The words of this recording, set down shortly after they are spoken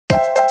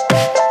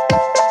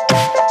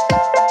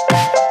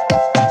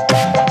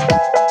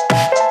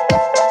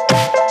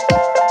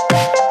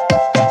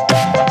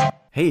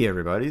Hey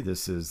everybody,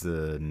 this is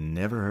the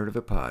Never Heard of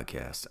It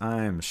podcast.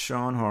 I'm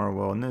Sean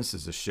Harwell, and this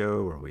is a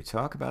show where we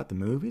talk about the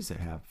movies that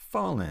have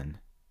fallen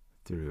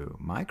through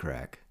my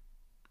crack,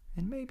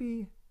 and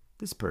maybe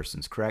this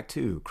person's crack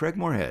too. Craig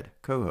Moorhead,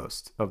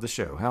 co-host of the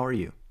show. How are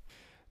you?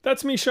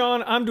 That's me,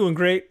 Sean. I'm doing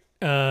great.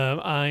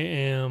 I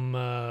am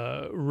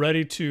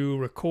ready to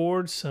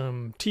record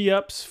some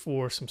tee-ups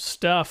for some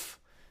stuff,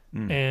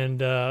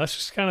 and that's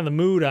just kind of the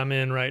mood I'm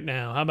in right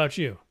now. How about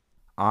you?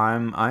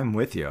 I'm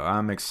with you.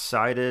 I'm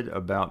excited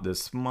about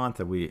this month.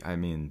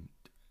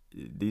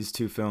 These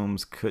two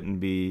films couldn't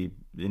be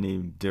any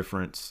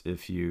different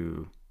if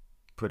you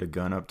put a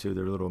gun up to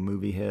their little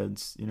movie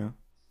heads, you know?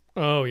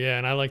 Oh, yeah,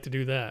 and I like to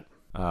do that.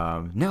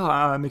 No,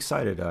 I'm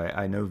excited.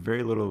 I know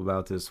very little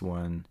about this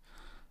one.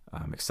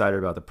 I'm excited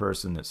about the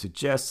person that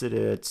suggested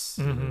it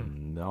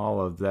and all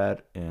of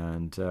that.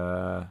 And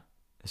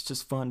it's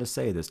just fun to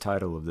say this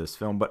title of this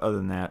film. But other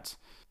than that,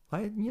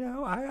 I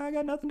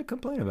got nothing to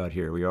complain about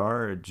here. We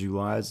are,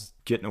 July's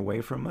getting away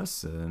from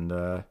us, and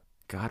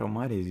God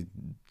almighty,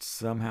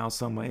 somehow,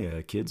 some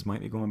way, kids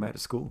might be going back to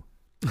school.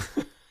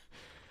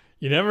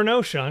 You never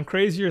know, Sean.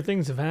 Crazier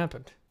things have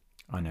happened.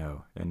 I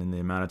know. And in the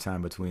amount of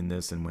time between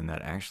this and when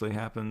that actually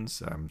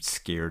happens, I'm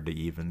scared to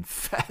even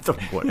fathom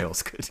what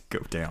else could go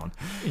down.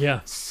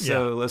 Yeah.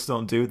 So let's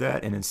don't do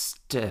that. And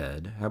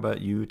instead, how about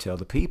you tell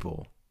the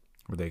people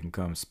where they can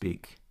come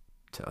speak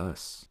to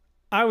us?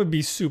 I would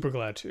be super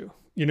glad to.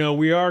 You know,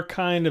 we are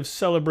kind of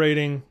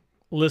celebrating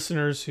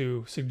listeners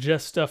who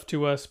suggest stuff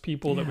to us,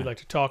 people that we like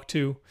to talk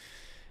to.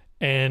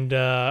 And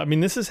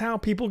this is how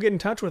people get in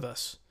touch with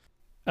us.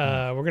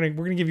 We're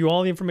gonna give you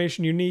all the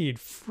information you need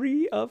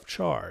free of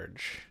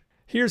charge.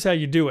 Here's how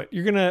you do it.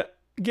 You're gonna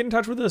get in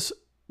touch with us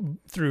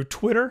through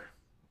Twitter,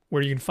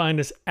 where you can find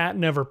us at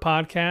Never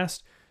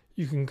Podcast.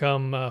 You can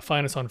come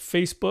find us on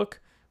Facebook.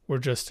 We're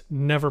just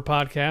Never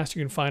Podcast.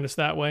 You can find us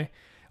that way.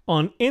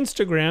 On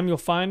Instagram, you'll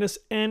find us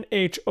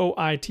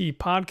NHOIT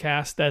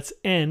Podcast. That's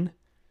NHOIT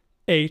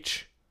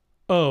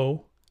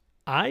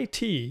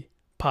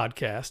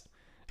Podcast.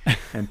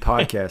 And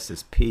podcast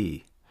is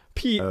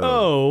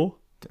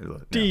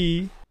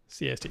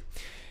PODCST.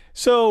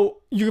 So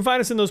you can find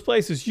us in those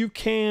places. You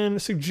can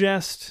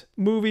suggest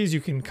movies.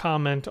 You can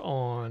comment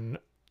on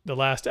the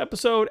last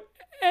episode.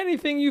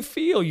 Anything you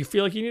feel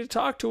like you need to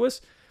talk to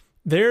us,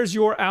 there's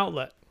your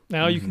outlet.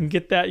 Now you can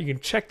get that. You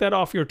can check that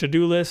off your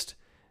to-do list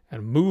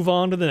and move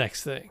on to the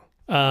next thing.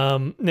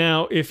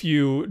 Now, if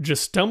you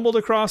just stumbled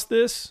across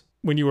this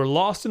when you were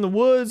lost in the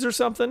woods or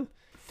something,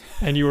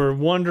 and you were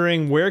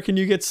wondering where can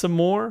you get some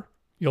more,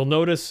 you'll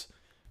notice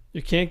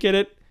you can't get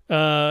it.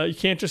 You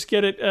can't just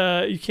get it.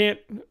 You can't.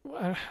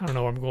 I don't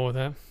know where I'm going with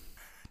that.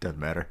 Doesn't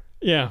matter.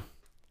 Yeah,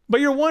 but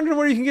you're wondering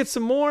where you can get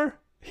some more.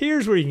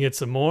 Here's where you can get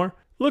some more.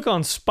 Look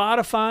on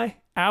Spotify,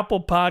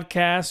 Apple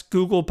Podcasts,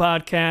 Google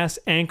Podcasts,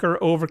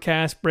 Anchor,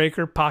 Overcast,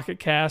 Breaker, Pocket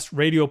Cast,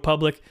 Radio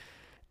Public.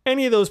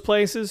 Any of those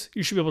places,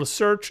 you should be able to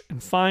search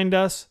and find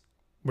us.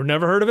 We're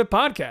Never Heard of It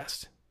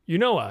podcast. You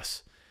know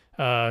us.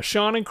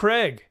 Sean and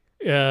Craig,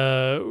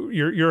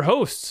 your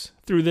hosts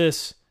through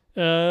this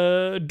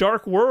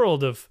dark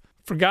world of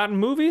forgotten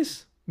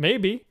movies?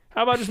 Maybe.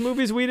 How about just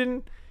movies we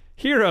didn't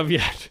hear of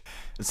yet?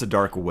 It's a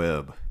dark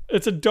web.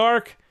 It's a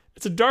dark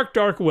web.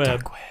 Dark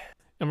web.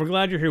 And we're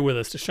glad you're here with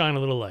us to shine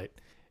a little light.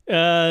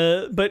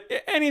 But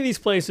any of these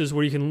places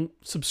where you can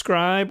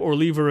subscribe or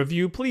leave a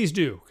review, please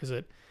do, because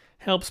it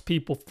helps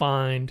people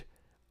find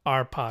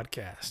our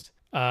podcast.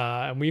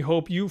 And we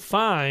hope you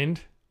find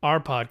our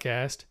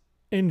podcast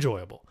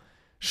enjoyable.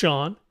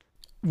 Sean,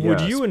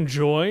 would you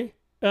enjoy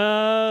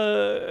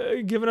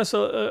giving us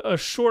a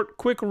short,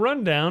 quick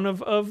rundown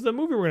of the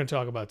movie we're going to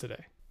talk about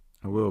today?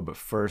 I will, but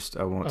first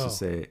I want to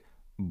say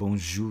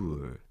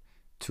bonjour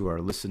to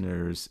our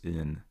listeners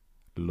in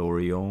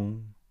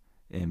Lorient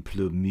and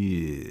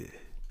Plumeur.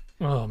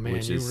 Oh, man,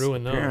 which you is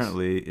ruined those.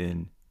 Apparently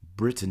in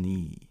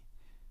Brittany,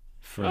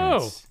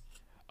 France.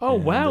 Oh,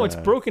 wow, it's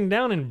broken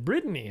down in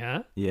Brittany,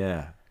 huh?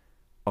 Yeah.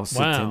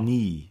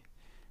 Occitanie,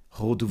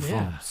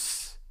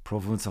 Hauts-de-France,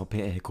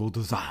 Provence-Alpes, Côte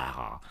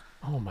d'Azur.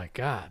 Oh my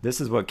God! This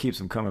is what keeps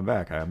them coming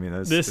back. I mean,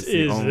 this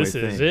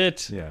is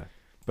it. Yeah,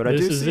 but I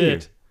do see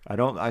it.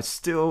 I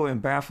still am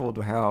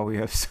baffled how we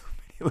have so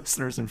many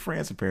listeners in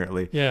France.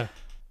 Apparently, yeah.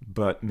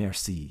 But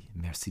merci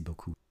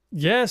beaucoup.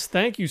 Yes,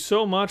 thank you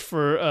so much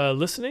for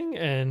listening.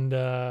 And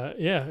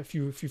if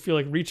you feel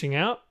like reaching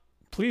out,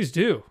 please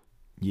do.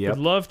 Yeah, I'd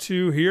love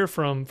to hear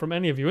from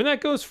any of you, and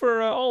that goes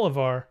for all of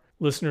our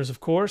listeners,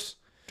 of course.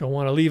 Don't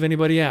want to leave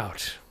anybody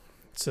out.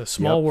 It's a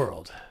small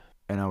world.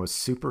 And I was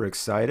super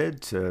excited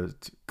to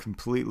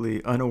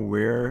completely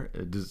unaware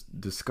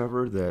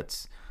discover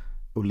that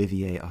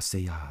Olivier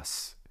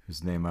Assayas,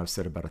 whose name I've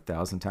said about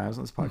 1,000 times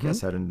on this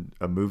podcast, had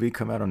a movie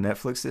come out on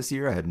Netflix this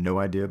year I had no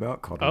idea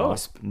about, called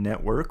Wasp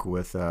Network,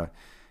 with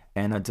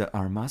Ana de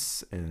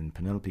Armas and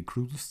Penelope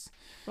Cruz.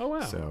 Oh,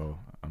 wow. So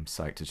I'm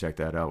psyched to check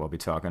that out. We'll be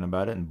talking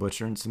about it and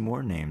butchering some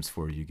more names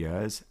for you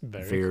guys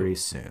very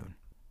soon.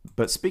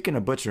 But speaking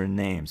of butchering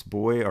names,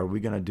 boy, are we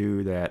going to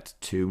do that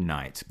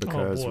tonight,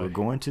 because we're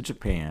going to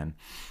Japan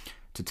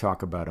to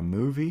talk about a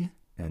movie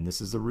and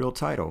this is the real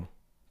title,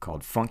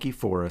 called Funky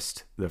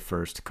Forest, The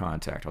First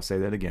Contact. I'll say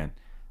that again.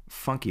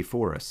 Funky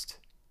Forest,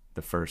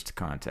 The First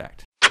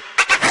Contact.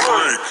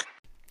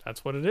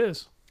 That's what it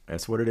is.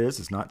 That's what it is.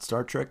 It's not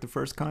Star Trek: The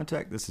First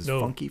Contact. This is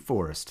Funky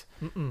Forest.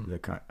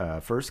 The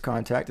First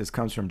Contact. This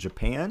comes from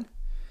Japan,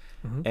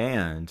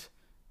 and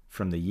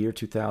from the year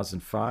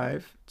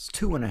 2005. It's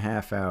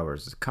 2.5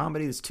 hours. It's a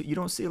comedy. You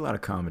don't see a lot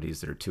of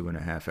comedies that are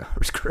 2.5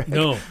 hours, Craig.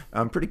 No.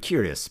 I'm pretty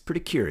curious.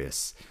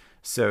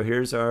 So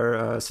here's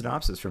our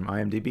synopsis from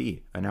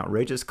IMDb. An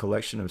outrageous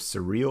collection of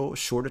surreal,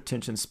 short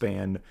attention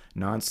span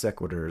non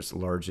sequiturs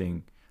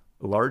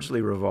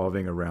largely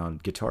revolving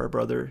around Guitar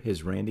Brother,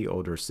 his randy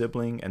older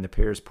sibling, and the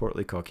pair's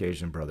portly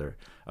Caucasian brother.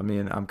 I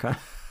mean, I'm kind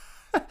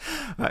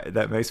of...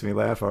 that makes me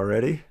laugh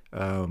already.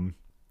 I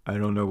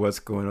don't know what's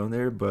going on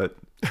there, but...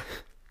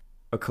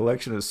 a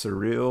collection of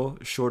surreal,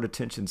 short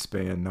attention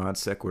span non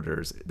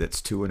sequiturs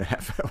that's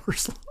 2.5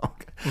 hours long.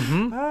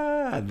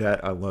 That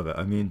I love it.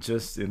 I mean,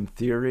 just in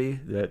theory,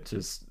 that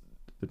just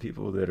the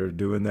people that are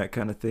doing that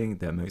kind of thing,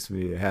 that makes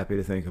me happy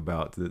to think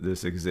about that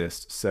this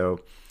exists. So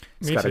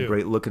it's got a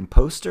great looking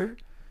poster,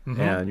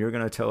 and you're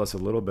going to tell us a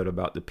little bit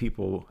about the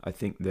people I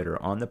think that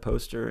are on the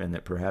poster and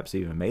that perhaps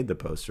even made the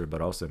poster, but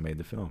also made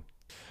the film.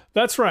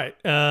 That's right.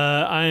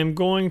 I am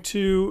going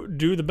to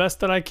do the best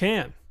that I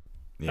can.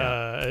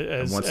 Yeah.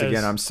 And once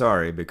again, I'm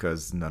sorry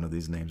because none of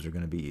these names are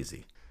going to be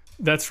easy.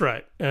 That's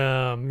right.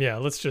 Yeah,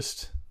 let's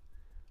just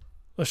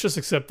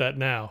accept that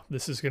now.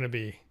 This is going to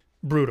be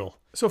brutal.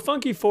 So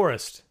Funky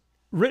Forest,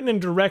 written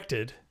and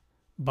directed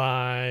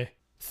by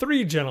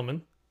 3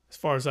 gentlemen, as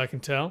far as I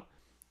can tell.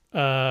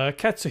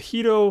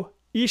 Katsuhiro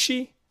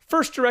Ishii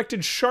first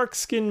directed Shark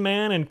Skin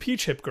Man and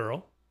Peach Hip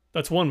Girl.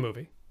 That's one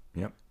movie.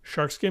 Yep.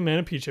 Shark Skin Man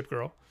and Peach Hip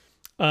Girl.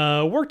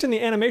 Worked in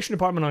the animation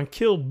department on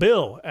Kill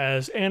Bill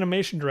as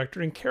animation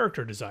director and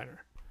character designer.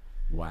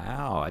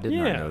 Wow, I did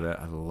not know that.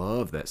 I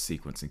love that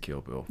sequence in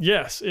Kill Bill.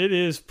 Yes, it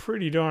is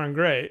pretty darn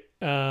great.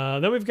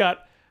 Then we've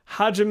got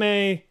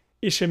Hajime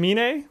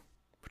Ishimine,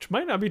 which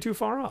might not be too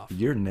far off.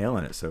 You're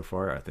nailing it so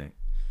far, I think.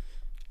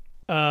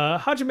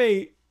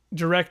 Hajime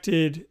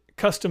directed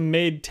Custom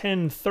Made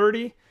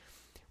 1030,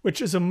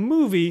 which is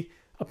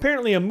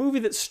apparently a movie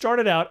that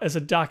started out as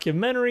a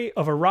documentary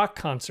of a rock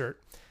concert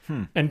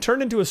and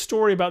turned into a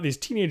story about these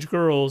teenage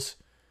girls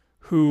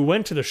who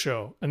went to the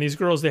show. And these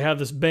girls, they have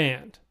this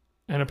band.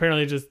 And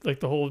apparently just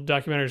like the whole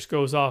documentary just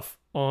goes off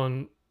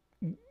on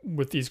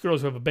with these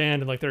girls who have a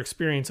band and like their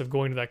experience of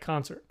going to that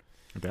concert.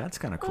 That's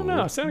kind of cool. Oh,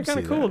 no, it sounded kind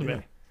of cool to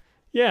me.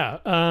 Yeah.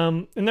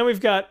 And then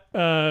we've got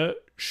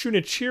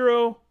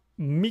Shunichiro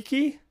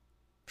Miki.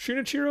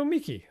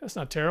 That's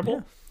not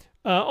terrible.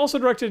 Yeah. Also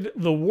directed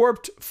The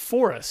Warped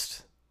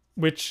Forest,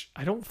 which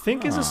I don't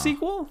think is a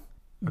sequel,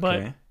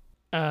 but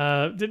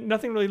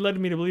nothing really led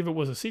me to believe it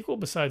was a sequel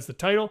besides the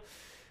title.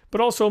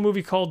 But also a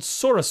movie called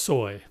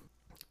Sorasoi,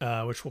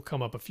 which will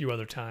come up a few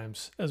other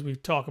times as we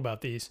talk about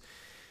these.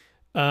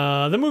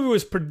 The movie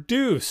was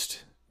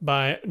produced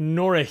by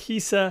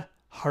Norihisa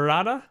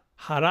Harada,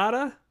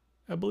 I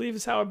believe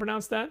is how I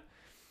pronounce that.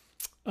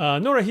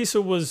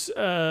 Norihisa was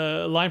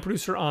line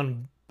producer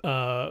on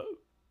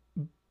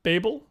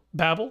Babel.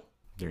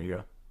 There you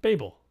go.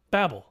 Babel.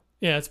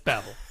 Yeah, it's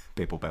Babel.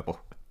 Babel.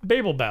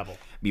 Babel.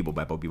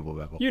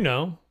 You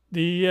know,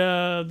 the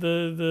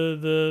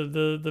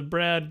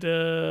Brad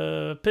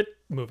Pitt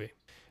movie.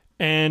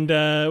 And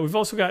we've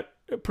also got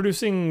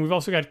Kensuke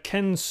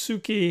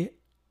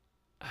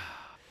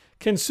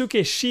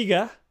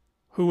Shiga,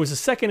 who was a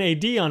second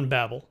AD on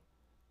Babel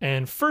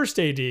and first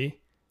AD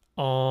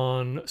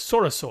on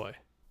Sorasoi.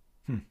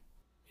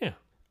 Yeah.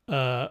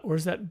 Or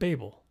is that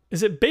Babel?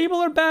 Is it Babel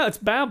or Babel? It's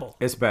Babel.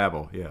 It's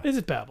Babel, yeah. Is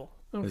it Babel?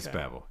 Okay. It's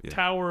Babel, yeah. I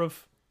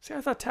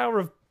thought Tower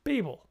of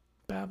Babel.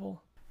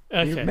 Babel.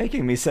 Okay. You're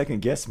making me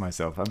second guess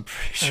myself. I'm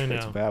pretty sure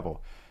it's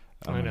Babel.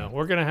 I know.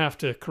 We're going to have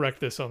to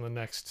correct this on the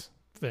next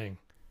thing.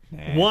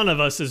 Nah. One of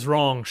us is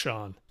wrong,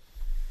 Sean.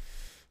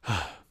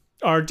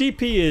 Our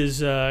DP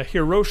is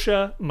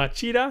Hirosha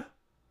Machida,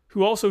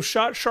 who also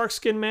shot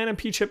Sharkskin Man and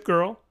Peach Hip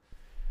Girl.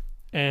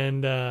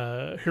 And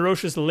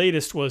Hirosha's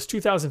latest was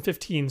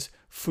 2015's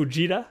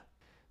Fujita.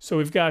 So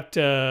we've got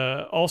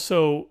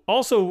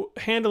also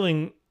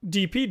handling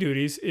DP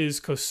duties is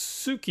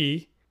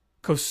Kosuke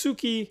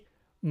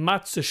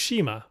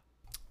Matsushima,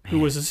 who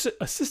was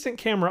assistant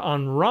camera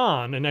on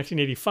Ron in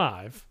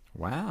 1985.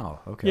 Wow,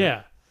 okay.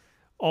 Yeah.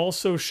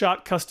 Also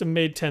shot Custom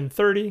Made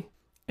 1030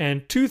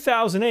 and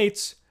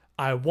 2008's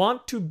I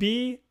Want to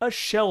Be a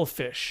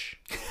Shellfish.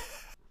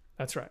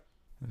 That's right.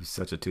 It was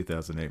such a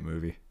 2008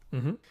 movie.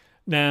 Mm-hmm.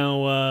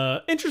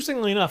 Now,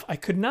 interestingly enough, I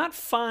could not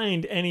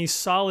find any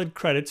solid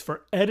credits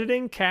for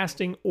editing,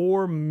 casting,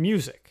 or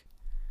music.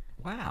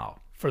 Wow.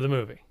 For the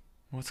movie.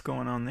 What's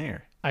going on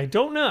there? I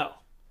don't know.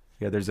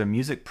 Yeah, there's a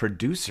music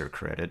producer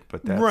credit,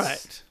 but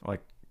that's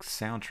like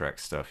soundtrack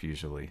stuff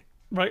usually.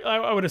 Right.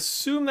 I would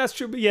assume that's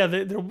true, but yeah,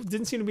 there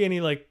didn't seem to be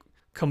any like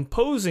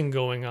composing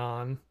going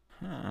on.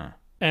 Huh.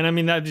 And I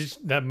mean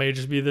that may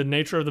just be the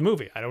nature of the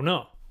movie. I don't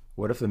know.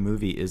 What if the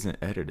movie isn't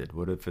edited?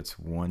 What if it's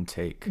one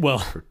take? Well,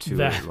 for two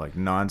like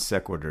non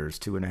sequiturs,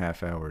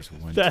 2.5 hours,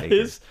 one that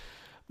taker.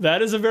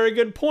 That is a very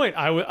good point.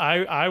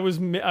 I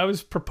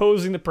was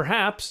proposing that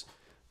perhaps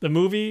the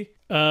movie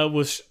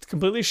was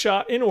completely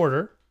shot in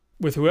order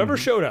with whoever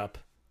showed up,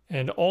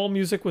 and all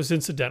music was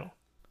incidental,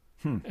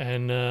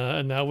 and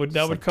that would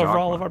like cover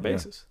all Dogma, of our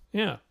bases.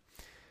 Yeah.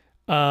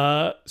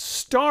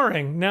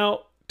 Starring,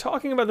 now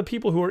talking about the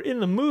people who are in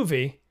the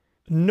movie,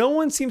 no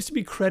one seems to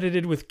be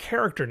credited with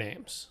character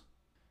names,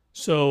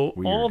 so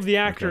Weird. all of the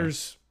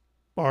actors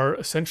are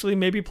essentially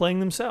maybe playing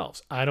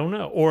themselves. I don't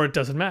know, or it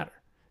doesn't matter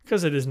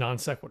because it is non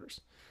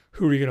sequiturs.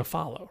 Who are you going to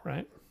follow,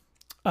 right?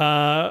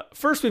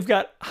 First, we've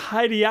got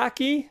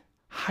Hideaki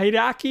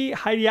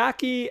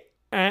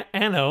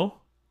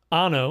Anno,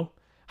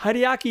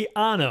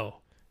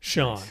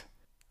 Sean. Nice.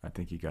 I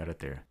think you got it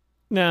there.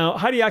 Now,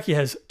 Hideaki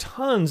has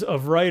tons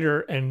of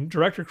writer and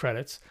director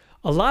credits.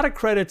 A lot of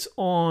credits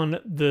on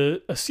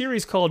a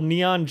series called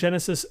Neon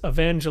Genesis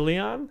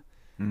Evangelion,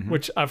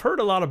 which I've heard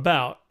a lot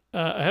about.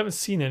 I haven't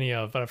seen any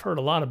of, but I've heard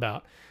a lot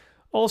about.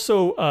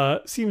 Also,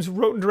 seems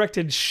wrote and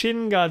directed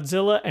Shin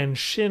Godzilla and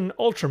Shin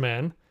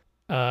Ultraman.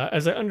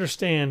 As I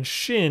understand,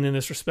 Shin in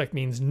this respect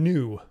means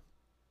new.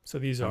 So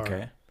these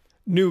are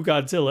new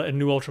Godzilla and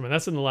new Ultraman.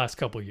 That's in the last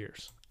couple of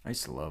years. I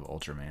used to love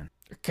Ultraman.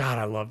 God,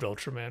 I loved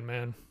Ultraman,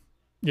 man.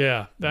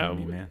 Yeah, that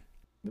man.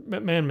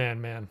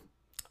 Man.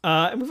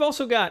 And we've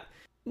also got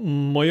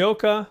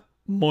Moyoko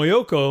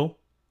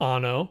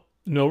Anno,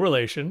 no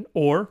relation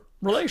or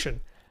relation.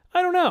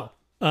 I don't know.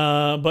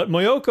 But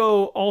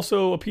Moyoko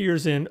also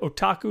appears in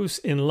Otakus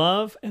in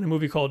Love and a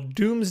movie called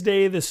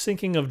Doomsday: The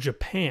Sinking of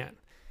Japan.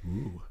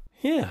 Ooh.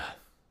 Yeah.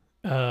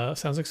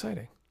 Sounds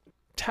exciting.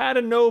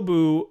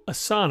 Tadanobu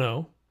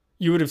Asano,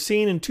 you would have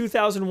seen in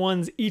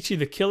 2001's Ichi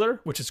the Killer,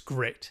 which is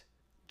great.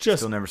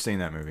 Just Still never seen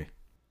that movie.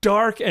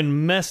 dark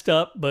and messed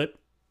up, but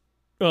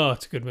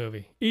it's a good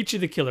movie. Ichi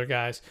the Killer,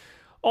 guys.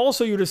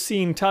 Also, you would have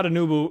seen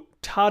Tadanobu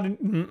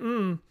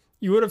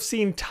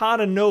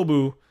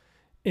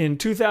in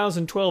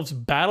 2012's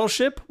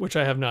Battleship, which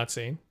I have not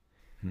seen.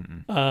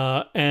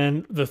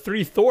 And the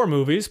 3 Thor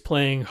movies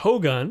playing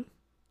Hogun.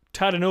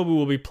 Tadanobu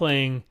will be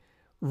playing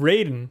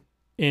Raiden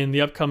in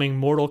the upcoming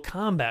Mortal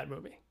Kombat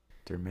movie.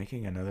 They're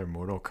making another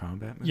Mortal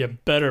Kombat movie? You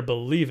better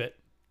believe it.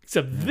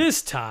 Except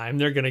this time,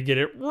 they're going to get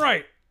it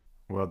right.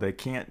 Well, they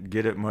can't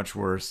get it much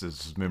worse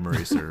as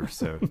memory serves,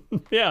 so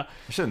Yeah.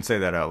 I shouldn't say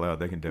that out loud.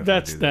 They can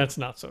definitely do that. That's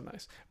not so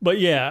nice. But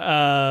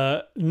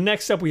yeah,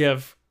 next up we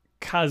have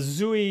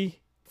Kazui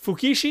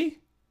Fukishi.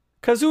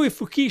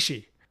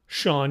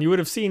 Sean, you would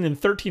have seen in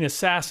 13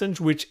 Assassins,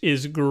 which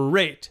is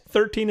great.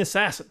 13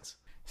 Assassins.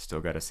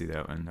 Still got to see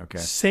that one. Okay.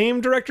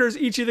 Same director as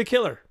Ichi the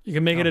Killer. You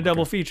can make it a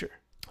double feature.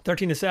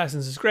 13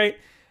 Assassins is great.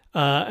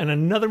 And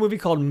another movie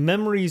called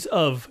Memories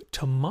of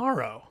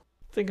Tomorrow.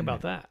 Think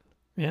about that.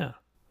 Yeah.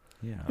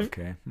 Yeah,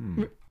 okay.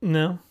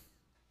 No,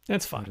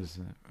 that's fine. What is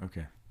that?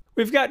 Okay.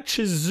 We've got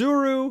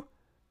Chizuru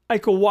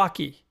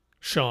Ikawaki,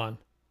 Sean.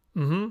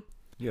 You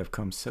have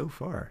come so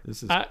far.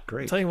 This is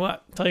great. Tell you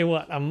what,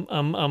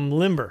 I'm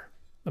limber.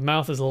 The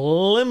mouth is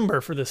limber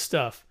for this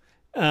stuff.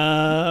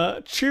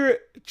 Chizuru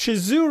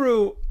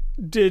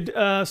did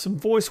some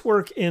voice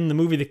work in the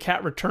movie The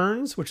Cat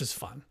Returns, which is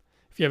fun.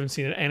 If you haven't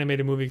seen an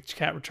animated movie,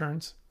 Cat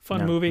Returns,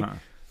 fun movie.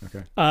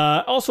 Okay.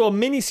 Also a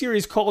mini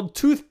series called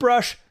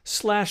Toothbrush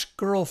 /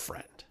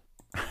 Girlfriend.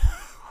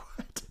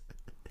 What?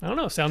 I don't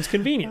know. Sounds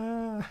convenient.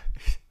 I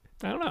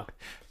don't know.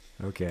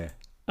 Okay.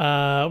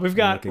 We've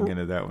got looking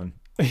into that one.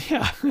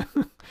 Yeah.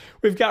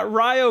 We've got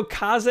Ryo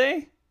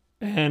Kaze.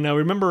 And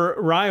remember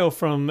Ryo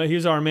he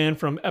was our man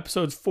from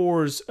episode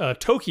 4's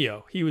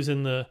Tokyo. He was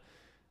in the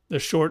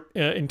short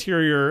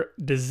interior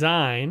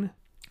design.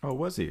 Oh,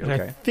 was he? And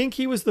Okay. I think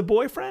he was the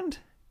boyfriend.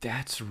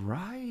 That's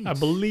right. I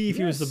believe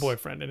he was the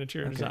boyfriend in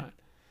interior design.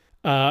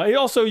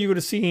 You would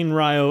have seen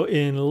Ryo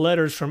in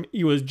Letters from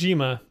Iwo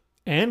Jima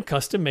and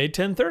Custom Made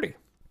 1030.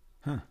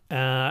 Huh.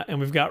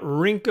 And we've got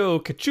Rinko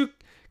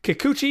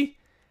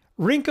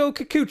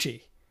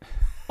Kikuchi,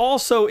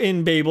 also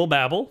in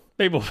Babel.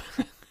 I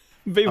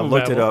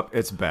looked it up.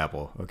 It's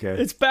Babel. Okay.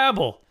 It's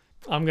Babel.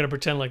 I'm going to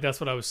pretend like that's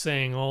what I was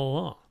saying all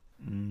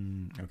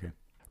along. Okay.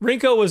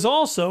 Rinko was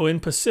also in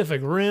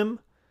Pacific Rim,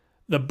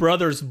 The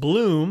Brothers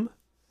Bloom,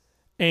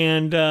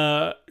 and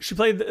she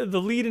played the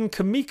lead in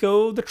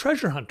Kamiko, the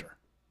Treasure Hunter.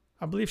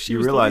 I believe she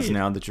was the lead. You realize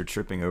now that you're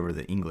tripping over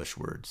the English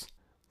words.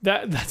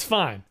 That's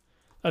fine.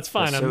 That's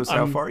fine. That shows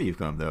how far you've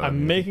come, though.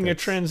 I'm making a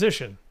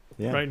transition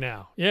right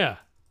now. Yeah.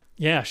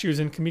 Yeah, she was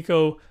in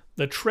Kamiko,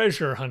 the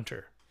Treasure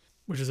Hunter,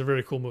 which is a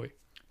very cool movie.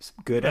 Some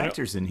good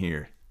actors in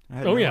here. I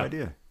had no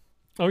idea.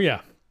 Oh, yeah.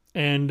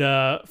 And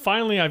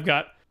finally, I've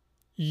got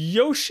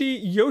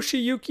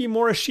Yoshiyuki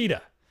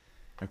Morishita.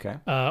 Okay.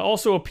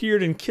 Also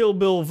appeared in Kill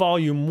Bill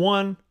Volume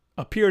 1.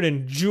 Appeared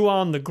in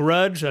Ju-on the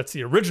Grudge. That's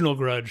the original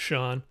Grudge,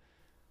 Sean.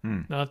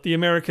 Not the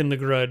American The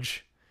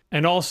Grudge.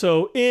 And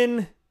also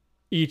in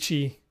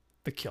Ichi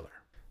the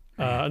Killer.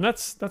 And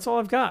that's all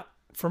I've got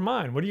for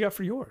mine. What do you got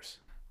for yours?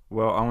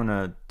 Well, I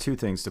want 2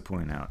 things to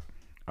point out.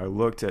 I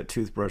looked at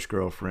Toothbrush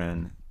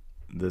Girlfriend.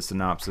 the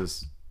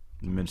synopsis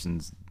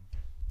mentions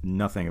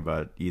nothing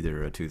about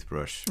either a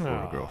toothbrush or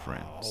a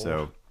girlfriend.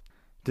 So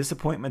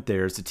disappointment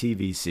there. It's a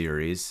TV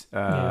series.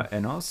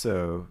 And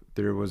also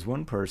there was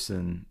one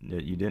person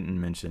that you didn't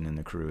mention in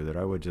the crew that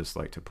I would just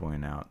like to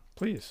point out.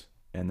 Please.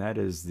 And that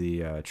is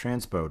the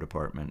transpo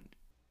department,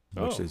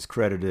 which is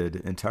credited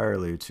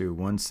entirely to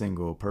one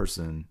single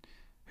person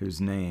whose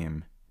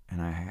name,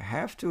 and I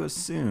have to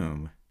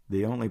assume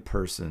the only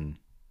person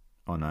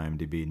on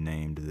IMDb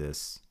named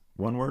this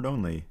one word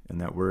only, and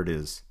that word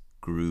is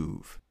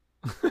Groove.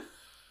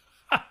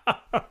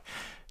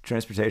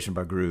 Transportation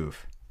by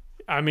Groove.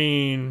 I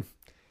mean,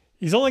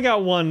 he's only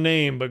got one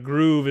name, but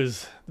Groove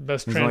is the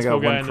best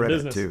transpo guy in the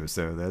business too.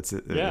 So that's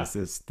it. Yeah. That's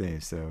this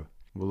thing. So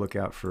we'll look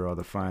out for all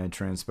the fine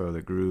transpo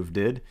that Groove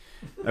did.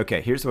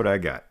 Okay, here's what I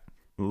got.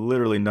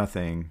 Literally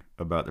nothing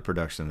about the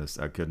production of this.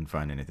 I couldn't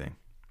find anything.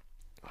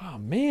 Oh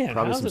man,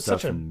 Probably how's it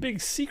such a big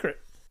secret?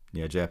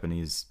 Yeah,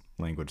 Japanese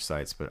language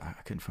sites, but I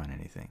couldn't find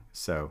anything.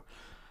 So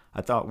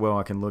I thought, well,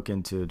 I can look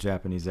into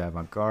Japanese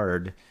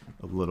avant-garde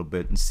a little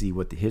bit and see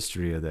what the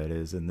history of that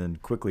is, and then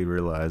quickly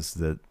realize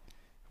that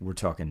we're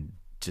talking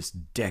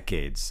just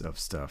decades of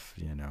stuff.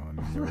 I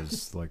mean, there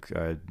was like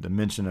the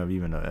mention of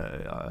even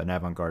an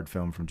avant-garde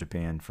film from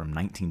Japan from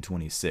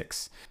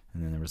 1926,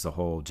 and then there was the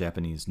whole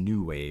Japanese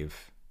new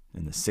wave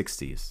in the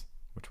 60s,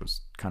 which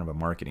was kind of a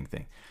marketing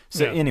thing.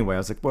 So anyway, I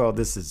was like, well,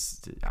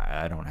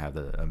 I don't have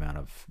the amount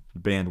of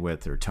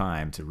bandwidth or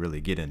time to really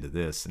get into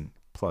this. And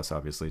plus,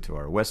 obviously, to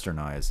our Western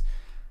eyes,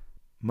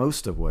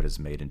 most of what is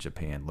made in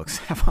Japan looks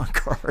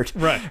avant-garde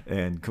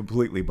and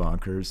completely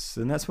bonkers.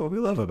 And that's what we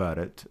love about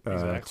it,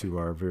 exactly. to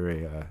our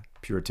very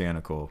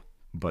puritanical,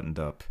 buttoned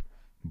up,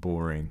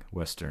 boring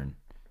Western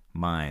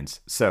minds.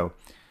 So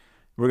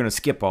we're going to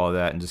skip all of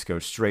that and just go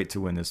straight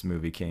to when this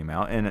movie came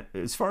out. And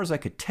as far as I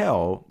could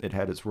tell, it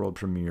had its world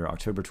premiere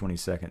October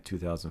 22nd,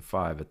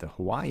 2005 at the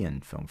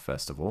Hawaiian Film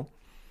Festival.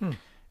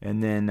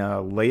 And then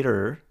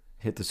later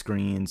hit the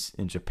screens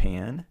in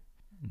Japan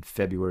in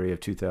February of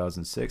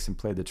 2006 and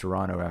played the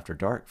Toronto After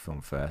Dark Film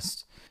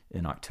Fest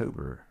in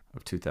October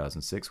of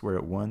 2006, where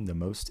it won the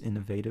Most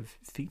Innovative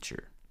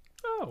Feature.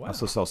 Oh, wow. I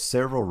also saw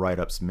several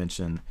write-ups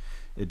mention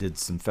it did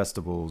some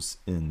festivals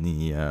in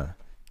the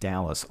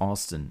Dallas,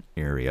 Austin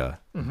area,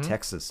 in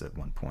Texas at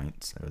one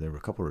point. So there were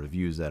a couple of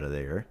reviews out of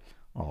there,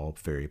 all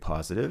very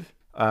positive.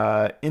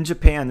 In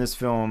Japan, this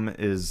film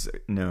is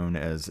known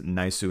as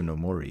Naisu no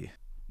Mori,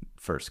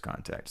 First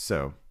Contact.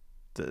 So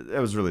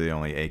that was really the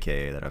only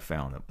AKA that I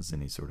found that was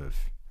any sort of,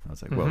 I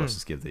was like, well, let's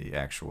just give the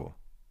actual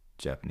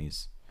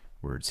Japanese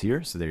words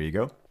here. So there you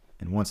go.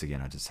 And once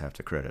again, I just have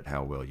to credit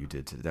how well you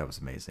did today. That was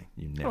amazing.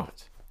 You nailed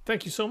it.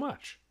 Thank you so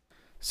much.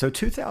 So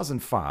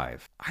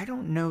 2005, I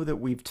don't know that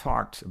we've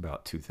talked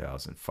about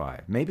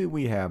 2005. Maybe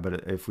we have,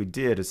 but if we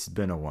did, it's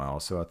been a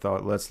while. So I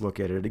thought, let's look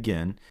at it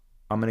again.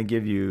 I'm going to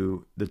give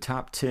you the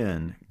top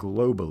 10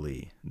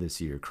 globally this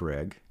year,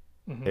 Craig.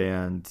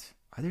 And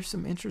there's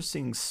some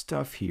interesting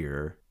stuff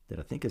here that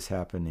I think is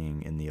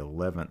happening in the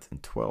 11th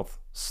and 12th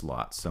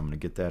slots. So I'm going to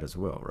get that as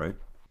well, right?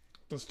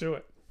 Let's do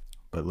it.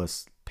 But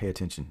let's pay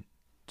attention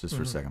just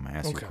for a second. I'm going to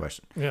ask you a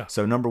question. Yeah.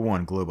 So number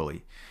 1,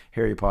 globally,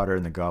 Harry Potter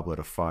and the Goblet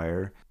of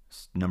Fire.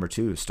 Number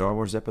 2, Star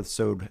Wars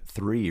Episode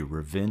 3,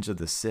 Revenge of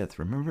the Sith.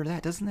 Remember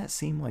that? Doesn't that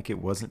seem like it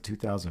wasn't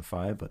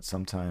 2005, but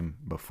sometime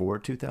before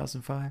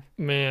 2005?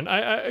 Man,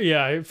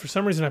 I for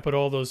some reason I put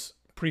all those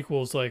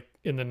prequels like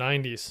in the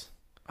 90s.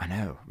 I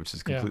know, which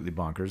is completely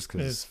bonkers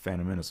because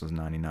Phantom Menace was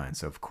 99,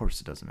 so of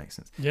course it doesn't make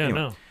sense. Yeah, anyway,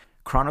 no.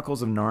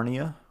 Chronicles of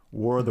Narnia,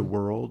 War of the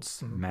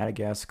Worlds,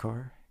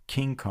 Madagascar,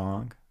 King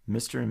Kong,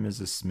 Mr. and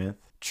Mrs. Smith,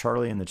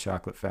 Charlie and the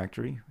Chocolate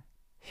Factory,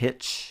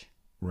 Hitch,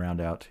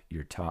 round out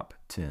your top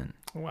 10.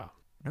 Wow.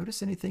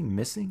 Notice anything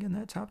missing in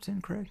that top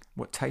 10, Craig?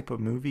 What type of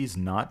movies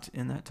not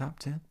in that top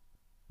 10?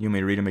 You want me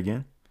to read them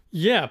again?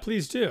 Yeah,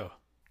 please do.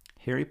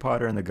 Harry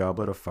Potter and the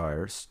Goblet of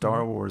Fire,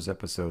 Star Wars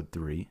Episode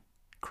 3,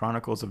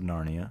 Chronicles of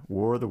Narnia,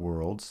 War of the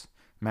Worlds,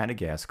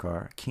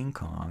 Madagascar, King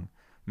Kong,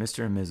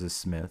 Mr. and Mrs.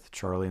 Smith,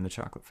 Charlie and the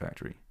Chocolate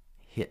Factory,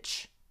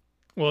 Hitch.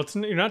 Well,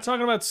 you're not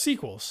talking about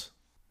sequels.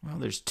 Well,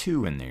 there's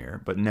 2 in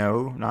there, but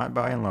no, not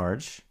by and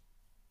large.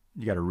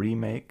 You got a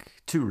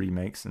remake, 2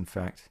 remakes, in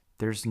fact.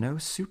 There's no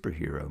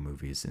superhero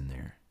movies in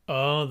there.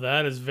 Oh,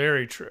 that is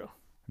very true.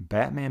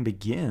 Batman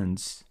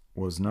Begins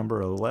was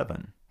number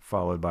 11,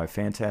 followed by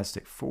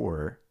Fantastic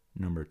Four,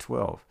 number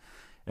 12.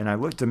 And I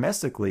looked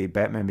domestically,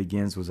 Batman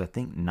Begins was, I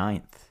think,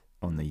 9th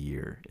on the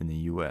year in the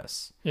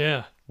U.S.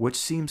 Yeah. Which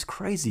seems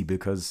crazy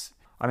because,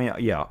 I mean,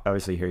 yeah,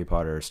 obviously Harry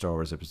Potter, Star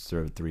Wars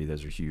Episode 3,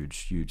 those are huge,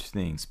 huge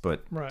things.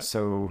 But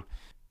so,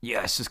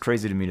 yeah, it's just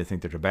crazy to me to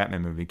think that a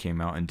Batman movie came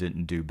out and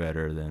didn't do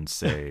better than,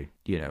 say,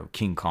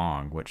 King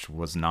Kong, which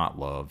was not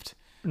loved.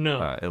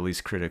 No. At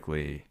least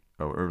critically,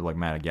 or like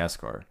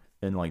Madagascar.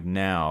 And like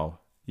now,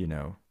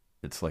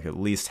 it's like at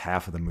least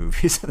half of the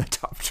movies in the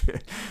top 10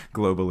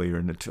 globally or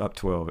in the top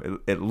 12,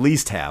 at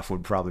least half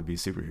would probably be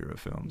superhero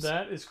films.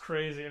 That is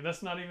crazy. And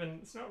it's not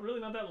really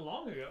not that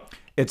long ago.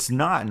 It's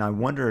not. And I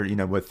wonder,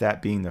 with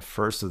that being the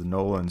first of the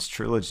Nolan's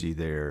trilogy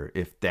there,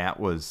 if that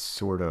was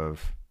sort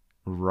of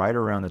right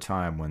around the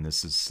time when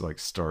this is like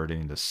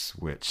starting to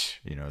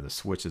switch. The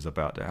switch is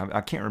about to.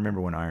 I can't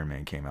remember when Iron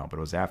Man came out, but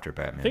it was after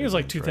Batman. I think it was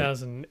like Begins,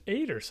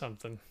 2008 or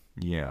something.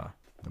 Yeah,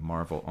 the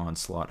Marvel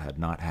onslaught had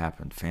not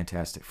happened.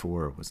 Fantastic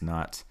Four was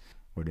not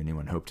what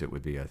anyone hoped it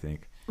would be, I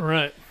think.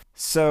 Right.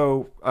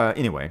 So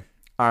anyway,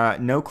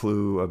 no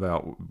clue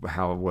about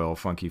how well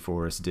Funky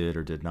Forest did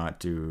or did not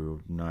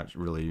do. Not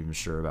really even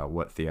sure about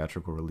what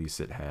theatrical release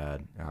it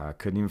had.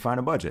 Couldn't even find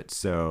a budget,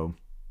 so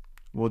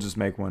we'll just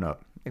make one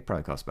up. It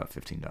probably cost about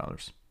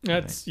 $15.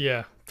 That's,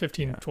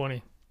 15,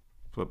 20.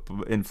 But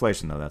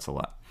inflation, though, that's a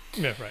lot.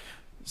 Yeah, right.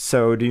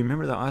 So do you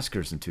remember the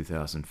Oscars in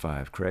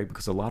 2005, Craig?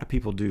 Because a lot of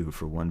people do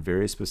for one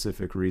very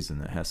specific reason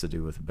that has to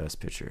do with the Best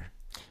Picture.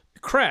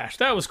 Crash.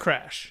 That was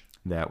Crash.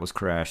 That was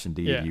Crash,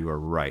 indeed. Yeah. You are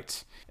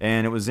right.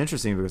 And it was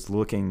interesting because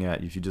looking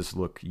at, if you just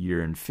look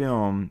year in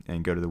film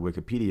and go to the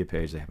Wikipedia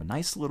page, they have a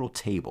nice little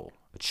table,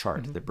 a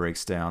chart that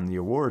breaks down the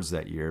awards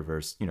that year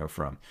versus,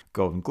 from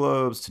Golden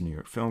Globes to New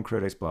York Film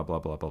Critics, blah, blah,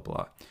 blah, blah,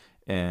 blah.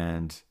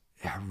 And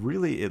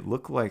really, it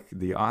looked like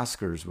the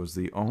Oscars was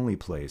the only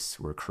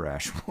place where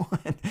Crash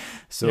won.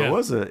 So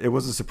Yeah. it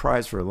was a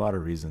surprise for a lot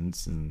of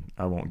reasons, and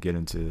I won't get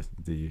into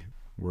the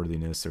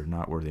worthiness or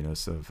not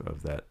worthiness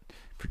of that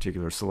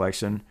particular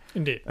selection.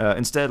 Indeed.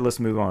 Instead, let's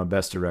move on to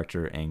Best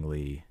Director, Ang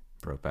Lee,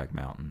 Brokeback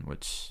Mountain,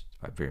 which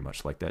I very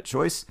much like that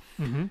choice.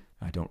 Mm-hmm.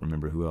 I don't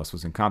remember who else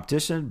was in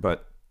competition,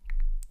 but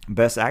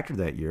Best Actor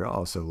that year, I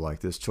also like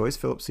this choice,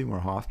 Philip Seymour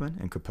Hoffman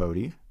and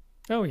Capote.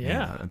 Oh,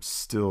 yeah. And I'm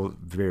still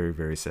very,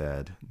 very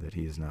sad that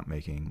he is not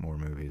making more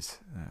movies.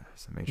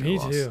 It's a major Me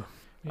loss. too.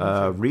 Me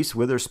too. Reese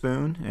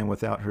Witherspoon and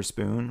Without Her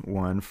Spoon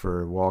won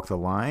for Walk the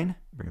Line.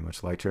 Very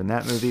much liked her in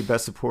that movie.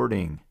 Best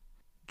Supporting,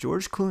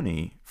 George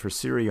Clooney for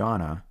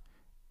Syriana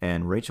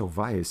and Rachel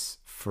Weisz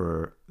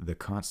for The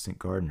Constant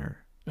Gardener.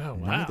 Oh,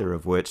 wow. Neither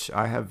of which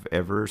I have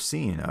ever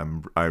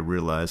seen, I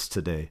realized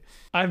today.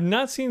 I've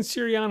not seen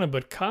Syriana,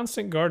 but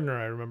Constant Gardener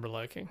I remember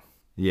liking.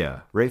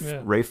 Yeah.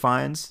 Ray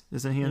Fiennes,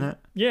 isn't he in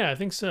that? Yeah, I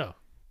think so.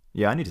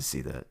 Yeah, I need to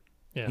see that.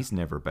 Yeah. He's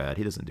never bad.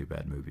 He doesn't do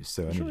bad movies,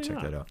 so I need really to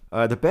check not. that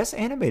out. The best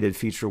animated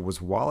feature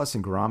was Wallace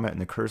and Gromit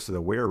and the Curse of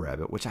the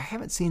Were-Rabbit, which I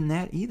haven't seen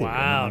that either.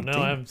 Wow, And I'm like,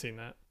 no, I damn, haven't seen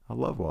that. I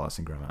love Wallace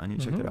and Gromit. I need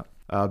to check that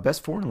out.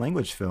 Best foreign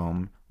language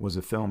film was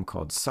a film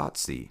called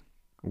Satsi,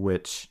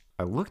 which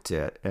I looked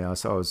at and I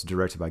saw it was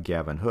directed by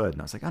Gavin Hood,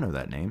 and I was like, I know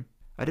that name.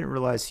 I didn't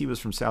realize he was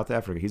from South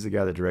Africa. He's the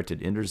guy that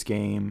directed Ender's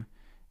Game,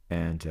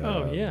 and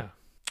Oh, yeah.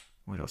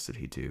 what else did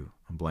he do?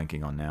 I'm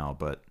blanking on now,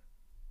 but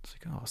it's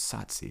like, oh,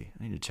 Satsi.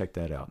 I need to check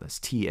that out. That's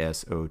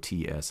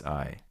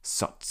Tsotsi.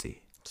 Satsi.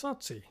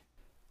 Satsi.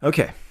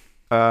 Okay.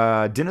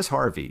 Dennis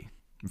Harvey,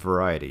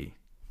 Variety,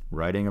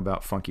 writing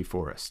about Funky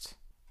Forest.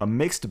 A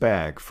mixed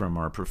bag from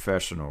our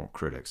professional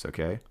critics,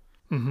 okay?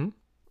 Mm-hmm.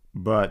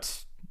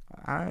 But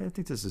I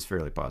think this is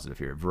fairly positive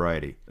here.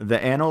 Variety.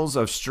 The annals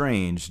of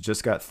Strange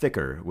just got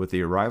thicker with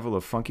the arrival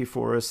of Funky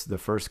Forest, The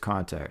First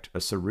Contact, a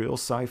surreal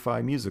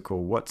sci-fi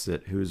musical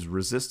what's-it whose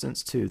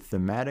resistance to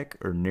thematic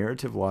or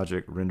narrative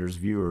logic renders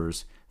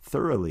viewers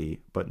thoroughly,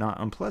 but not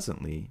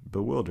unpleasantly,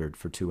 bewildered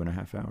for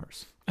 2.5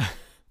 hours.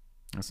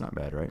 That's not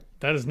bad, right?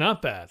 That is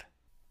not bad.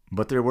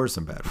 But there were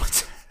some bad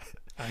ones.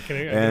 I can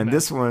And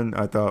this one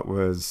I thought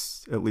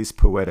was at least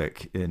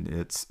poetic in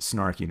its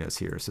snarkiness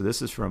here. So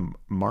this is from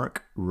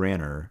Mark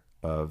Rayner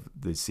of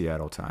the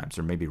Seattle Times,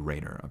 or maybe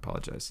Rayner, I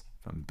apologize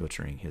if I'm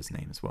butchering his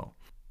name as well.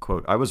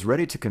 Quote, I was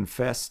ready to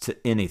confess to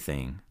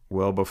anything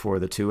well before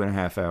the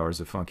 2.5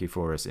 hours of Funky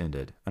Forest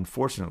ended.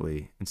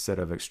 Unfortunately, instead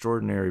of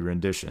extraordinary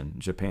rendition,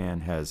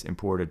 Japan has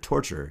imported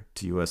torture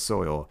to U.S.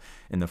 soil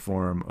in the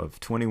form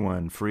of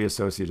 21 free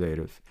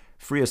associative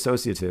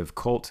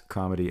cult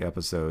comedy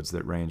episodes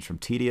that range from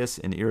tedious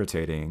and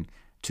irritating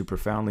to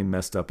profoundly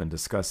messed up and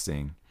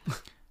disgusting.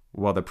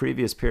 While the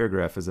previous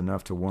paragraph is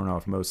enough to warn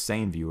off most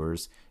sane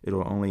viewers,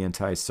 it'll only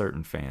entice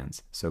certain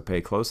fans. So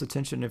pay close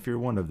attention if you're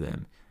one of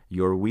them.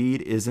 Your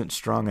weed isn't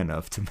strong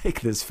enough to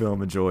make this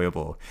film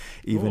enjoyable,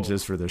 even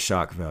just for the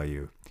shock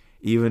value.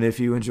 Even if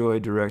you enjoy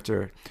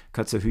director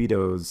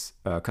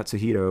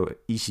Katsuhito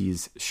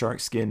Ishii's Shark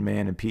Skin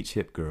Man and Peach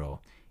Hip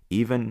Girl.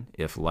 Even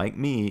if, like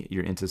me,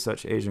 you're into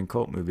such Asian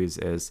cult movies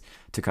as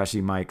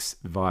Takashi Miike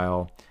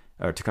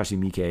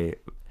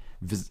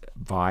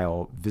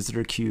Vile,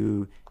 Visitor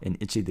Q, and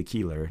Ichi the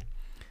Killer.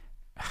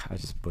 I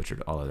just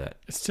butchered all of that.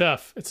 It's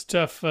tough. It's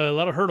tough. A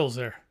lot of hurdles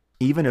there.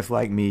 Even if,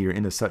 like me, you're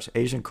into such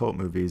Asian cult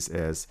movies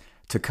as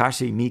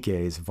Takashi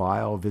Miike's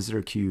Vile,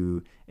 Visitor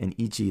Q, and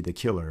Ichi the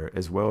Killer,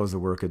 as well as the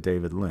work of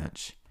David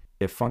Lynch.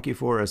 If Funky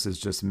Forest is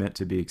just meant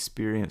to be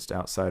experienced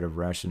outside of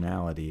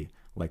rationality,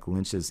 like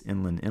Lynch's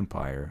Inland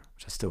Empire,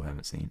 which I still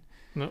haven't seen,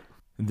 Nope.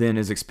 then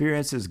as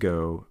experiences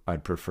go,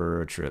 I'd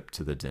prefer a trip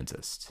to the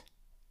dentist.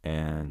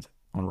 And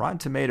on Rotten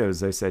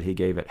Tomatoes, they said he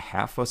gave it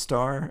half a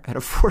star out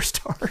of 4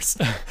 stars.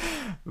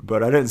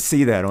 But I didn't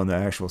see that on the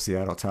actual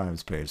Seattle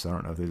Times page, so I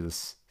don't know if they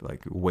just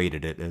like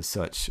weighted it as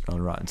such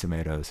on Rotten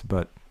Tomatoes.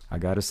 But I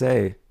gotta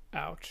say,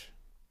 Ouch.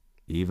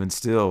 even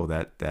still,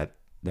 that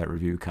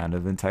review kind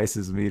of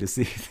entices me to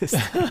see this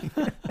thing.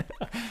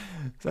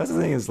 So that's the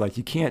thing, is like,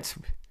 you can't,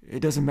 it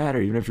doesn't matter,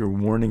 even if you're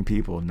warning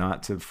people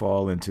not to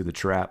fall into the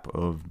trap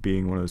of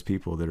being one of those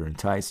people that are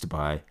enticed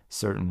by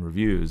certain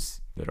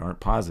reviews that aren't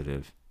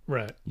positive.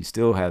 Right. You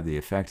still have the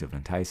effect of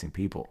enticing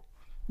people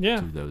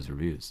Yeah. to those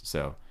reviews.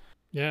 So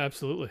Yeah,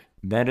 absolutely.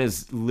 that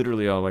is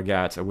literally all I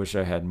got. I wish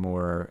I had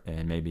more,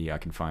 and maybe I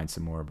can find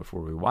some more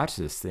before we watch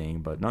this thing.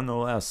 But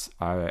nonetheless,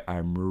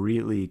 I'm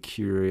really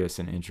curious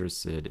and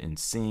interested in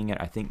seeing it.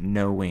 I think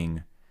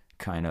knowing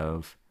kind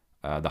of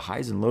the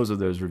highs and lows of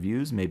those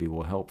reviews maybe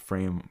will help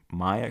frame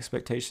my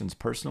expectations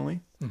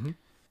personally. Mm-hmm.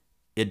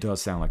 It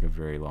does sound like a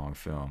very long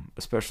film,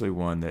 especially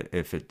one that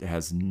if it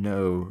has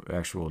no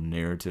actual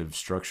narrative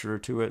structure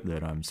to it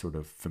that I'm sort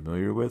of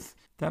familiar with,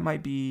 that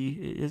might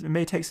be, it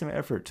may take some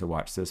effort to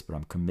watch this, but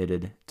I'm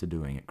committed to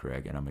doing it,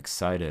 Craig, and I'm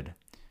excited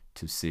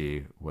to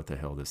see what the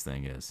hell this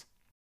thing is.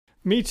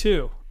 Me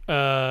too.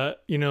 We're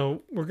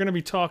going to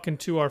be talking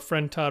to our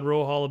friend Todd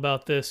Rohal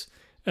about this,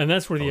 and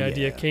that's where the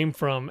idea came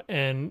from.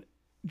 And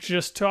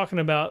just talking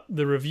about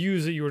the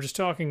reviews that you were just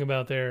talking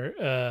about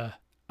there,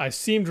 I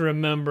seem to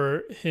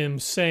remember him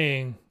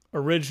saying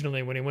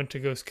originally when he went to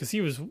go, because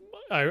he was,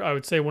 I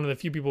would say, one of the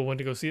few people who went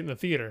to go see it in the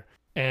theater,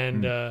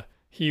 and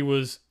he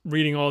was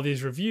reading all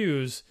these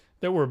reviews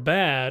that were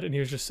bad, and he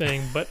was just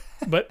saying,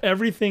 but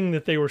everything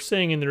that they were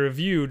saying in the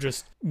review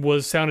just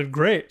sounded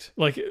great.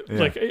 Like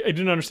I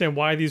didn't understand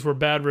why these were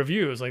bad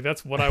reviews. Like,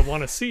 that's what I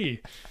want to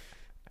see.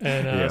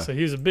 And so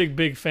he was a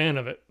big fan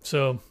of it.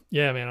 So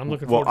yeah, man, I'm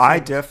looking forward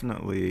to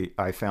it.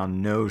 I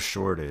found no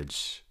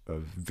shortage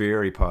of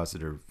very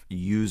positive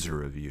user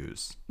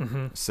reviews.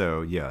 Mm-hmm.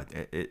 So yeah,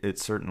 it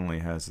certainly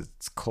has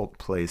its cult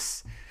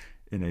place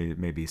in a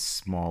maybe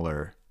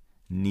smaller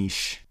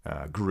niche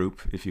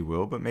group, if you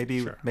will, but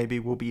maybe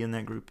we'll be in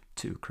that group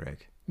too,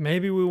 Craig.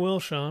 Maybe we will,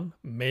 Sean.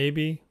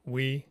 Maybe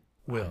we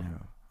will. I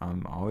know.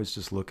 I'm always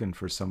just looking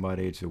for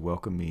somebody to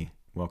welcome me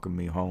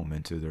home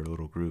into their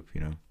little group, you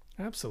know.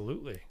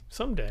 Absolutely.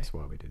 Someday. That's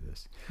why we do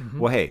this. Mm-hmm.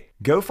 Well, hey,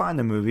 go find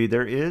the movie.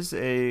 There is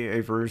a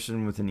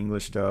version with an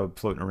English dub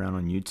floating around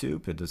on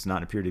YouTube. It does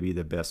not appear to be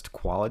the best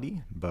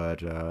quality,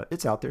 but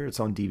it's out there. It's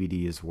on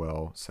DVD as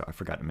well. So I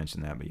forgot to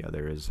mention that, but yeah,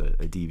 there is a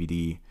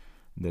DVD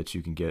that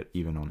you can get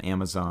even on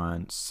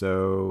Amazon.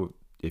 So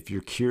if you're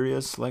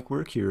curious, like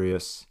we're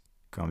curious,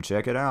 come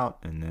check it out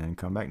and then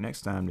come back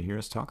next time to hear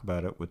us talk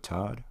about it with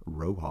Todd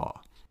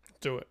Rohal.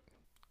 Do it.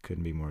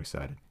 Couldn't be more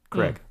excited.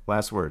 Craig,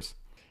 last words.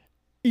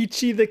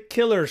 Ichi the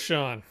Killer,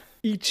 Sean.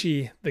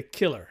 Ichi the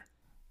Killer.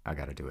 I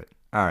got to do it.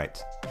 All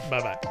right.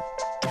 Bye-bye.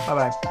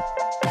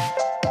 Bye-bye.